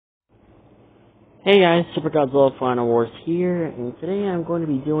Hey guys, Super Godzilla Final Wars here, and today I'm going to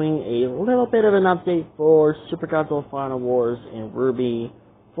be doing a little bit of an update for Super Godzilla Final Wars and RWBY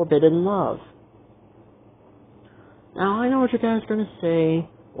Forbidden Love. Now, I know what you guys are going to say,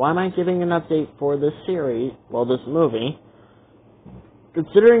 why am I giving an update for this series, well, this movie,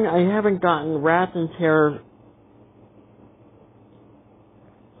 considering I haven't gotten Wrath and Terror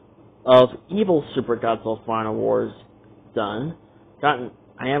of Evil Super Godzilla Final Wars done.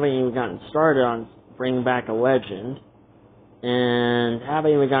 I haven't even gotten started on Bring Back a Legend, and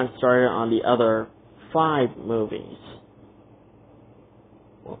haven't even gotten started on the other 5 movies.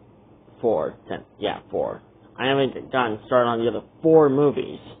 Well, 4. I haven't gotten started on the other 4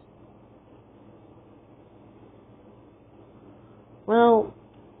 movies. Well,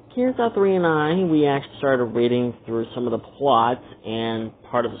 Kirza 3 and I, we actually started reading through some of the plots and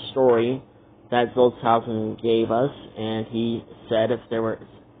part of the story that Zoltzhausen gave us, and he said if there was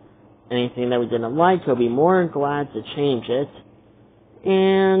anything that we didn't like, he'll be more than glad to change it.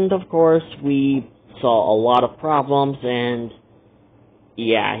 And, of course, we saw a lot of problems, and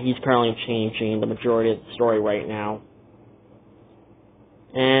yeah, he's currently changing the majority of the story right now.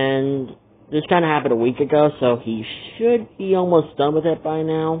 And this kind of happened a week ago, so he should be almost done with it by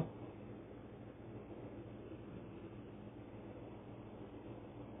now.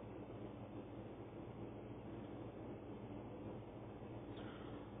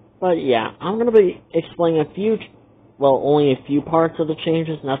 But yeah, I'm going to be explaining only a few parts of the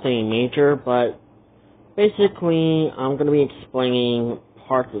changes, nothing major, but basically I'm going to be explaining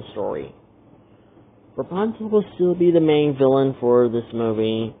parts of the story. Rapunzel will still be the main villain for this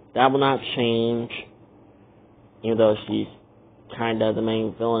movie. That will not change, even though she's kind of the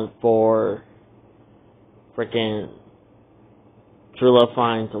main villain for frickin' True Love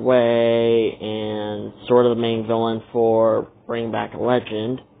Finds a Way, and sort of the main villain for Bring Back a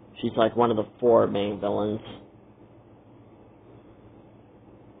Legend. She's like one of the 4 main villains.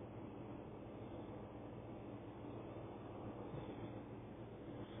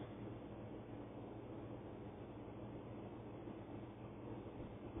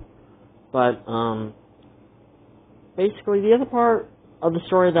 But, basically, the other part of the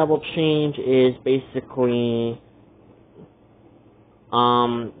story that will change is basically,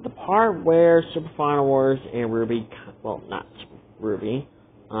 the part where Super Final Wars and RWBY, well, not RWBY,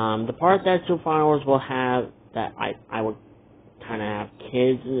 the part that Super Final Wars will have, that I would kind of have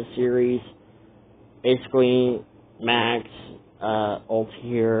kids in the series, basically, Max,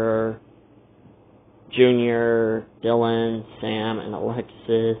 Altair, Junior, Dylan, Sam, and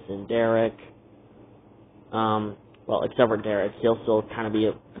Alexis, and Derek. Well, except for Derek, he'll still kind of be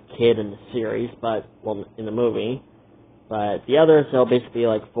a kid in the series, but, well, in the movie. But the others, they'll basically be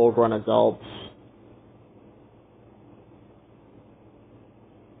like full-grown adults.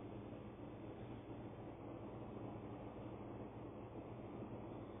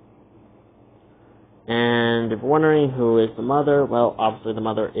 And if you're wondering who is the mother, well, obviously the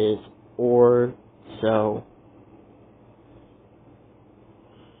mother is Or, so...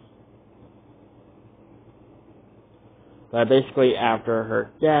 But basically, after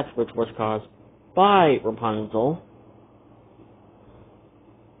her death, which was caused by Rapunzel,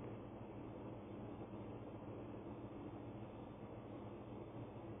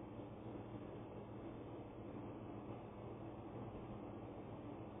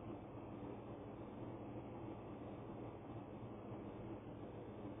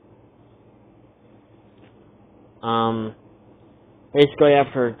 basically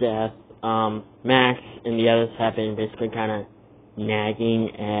after her death, Max and the others have been basically kind of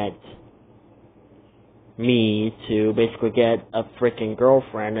nagging at me to basically get a freaking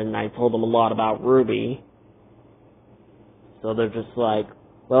girlfriend, and I told them a lot about RWBY. So they're just like,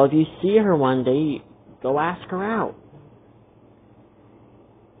 well, if you see her one day, go ask her out.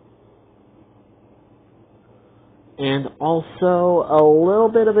 And also, a little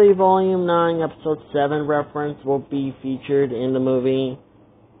bit of a Volume 9, Episode 7 reference will be featured in the movie.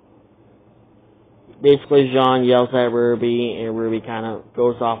 Basically, Jean yells at RWBY, and RWBY kind of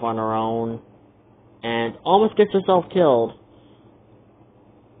goes off on her own, and almost gets herself killed.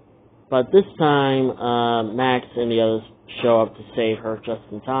 But this time, Max and the others show up to save her just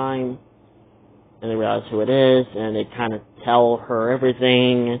in time, and they realize who it is, and they kind of tell her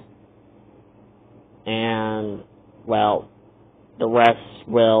everything, and, well, the rest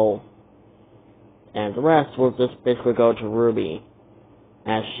will just basically go to RWBY,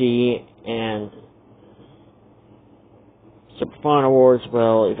 as she and Super Final Wars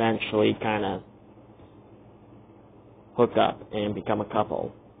will eventually kind of hook up and become a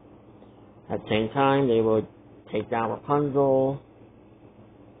couple. At the same time, they would take down Rapunzel,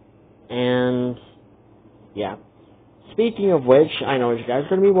 and Yeah. Speaking of which, I know you guys are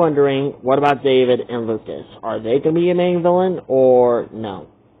going to be wondering, what about David and Lucas? Are they going to be a main villain or no?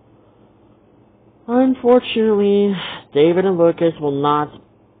 Unfortunately, David and Lucas will not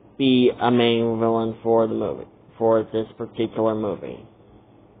be a main villain for the movie, for this particular movie.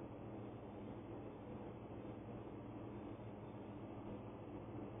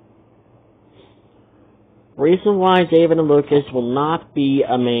 Reason why David and Lucas will not be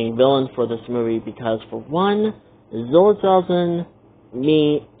a main villain for this movie, because for one, Zola 2000,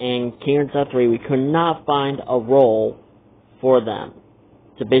 me, and Kieran 3, we could not find a role for them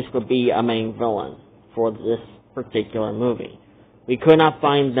to basically be a main villain for this particular movie. We could not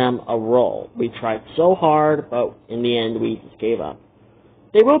find them a role. We tried so hard, but in the end we just gave up.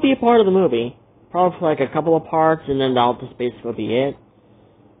 They will be a part of the movie, probably for like a couple of parts, and then that'll just basically be it.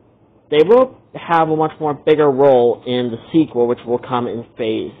 They will have a much more bigger role in the sequel, which will come in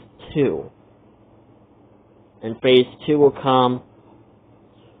Phase 2. And Phase 2 will come,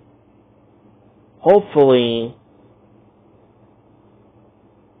 hopefully,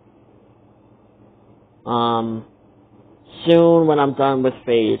 soon when I'm done with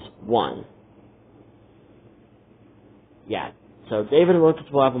Phase 1. Yeah, so David and Lucas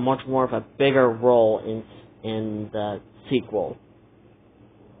will have a much more of a bigger role in the sequel.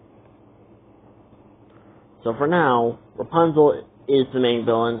 So for now, Rapunzel is the main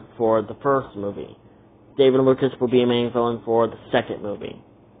villain for the first movie. David and Lucas will be a main villain for the second movie.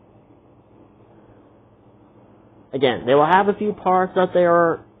 Again, they will have a few parts that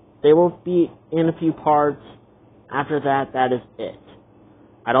they will be in a few parts. After that, that is it.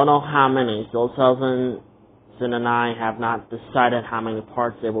 I don't know how many. Zoltzelsen and I have not decided how many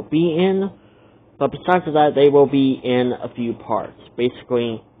parts they will be in, but besides that, they will be in a few parts.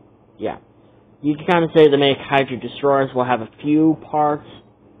 Basically, yeah. You can kind of say the Make Hydra Destroyers will have a few parts.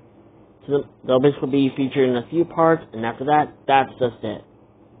 So they'll basically be featured in a few parts, and after that, that's just it.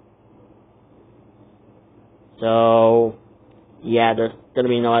 So, yeah, there's going to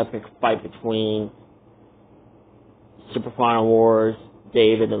be no epic fight between Super Final Wars,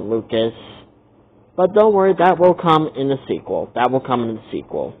 David, and Lucas. But don't worry, that will come in the sequel. That will come in the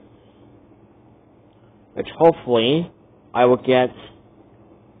sequel. Which hopefully, I will get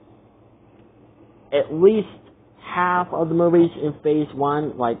at least half of the movies in Phase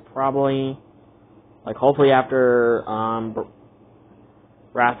 1, hopefully after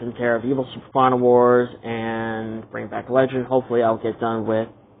Wrath and Terror of Evil, Super Final Wars, and Bring Back Legend. Hopefully I'll get done with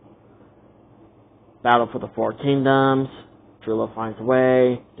Battle for the Four Kingdoms, True Love Finds a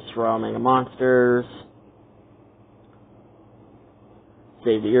Way, Destroy All Mega Monsters,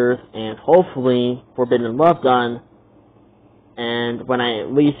 Save the Earth, and hopefully Forbidden Love done. And when I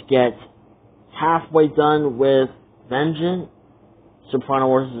at least get halfway done with Vengeance, Super Final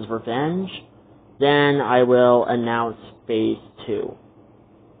Wars' Revenge, then I will announce Phase 2.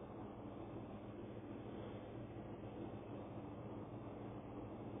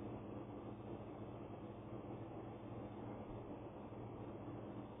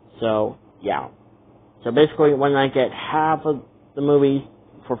 So, yeah. So basically, when I get half of the movie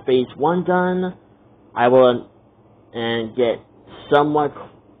for Phase 1 done, I will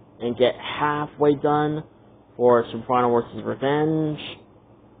get halfway done for Super Final Wars' Revenge,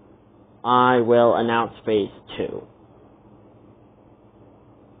 I will announce Phase 2.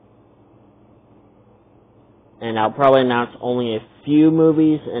 And I'll probably announce only a few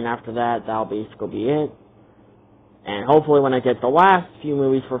movies, and after that, that'll basically be it. And hopefully when I get the last few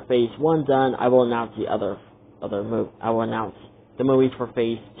movies for Phase 1 done, I will announce I will announce the movies for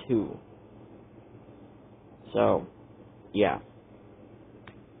Phase 2. So, yeah.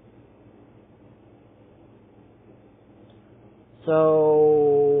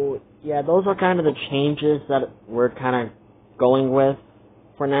 So, yeah, those are kind of the changes that we're kind of going with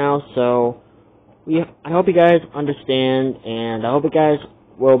for now. So, I hope you guys understand, and I hope you guys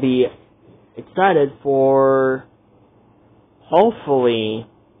will be excited for, hopefully,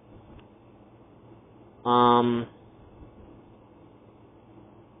 the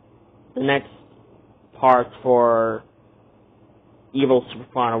next parts for Evil Super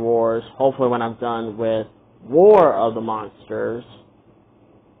Final Wars. Hopefully when I'm done with War of the Monsters.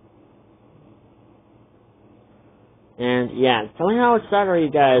 And yeah, tell me how excited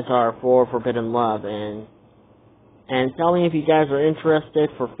you guys are for Forbidden Love, and tell me if you guys are interested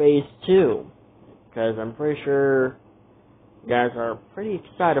for Phase 2, because I'm pretty sure you guys are pretty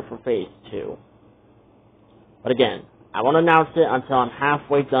excited for Phase 2. But again, I won't announce it until I'm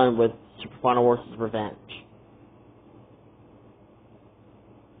halfway done with Super Final Wars' Revenge.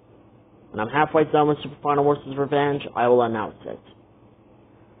 When I'm halfway done with Super Final Wars' Revenge, I will announce it.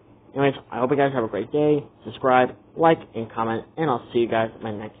 Anyways, I hope you guys have a great day. Subscribe, like, and comment, and I'll see you guys in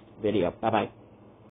my next video. Bye-bye.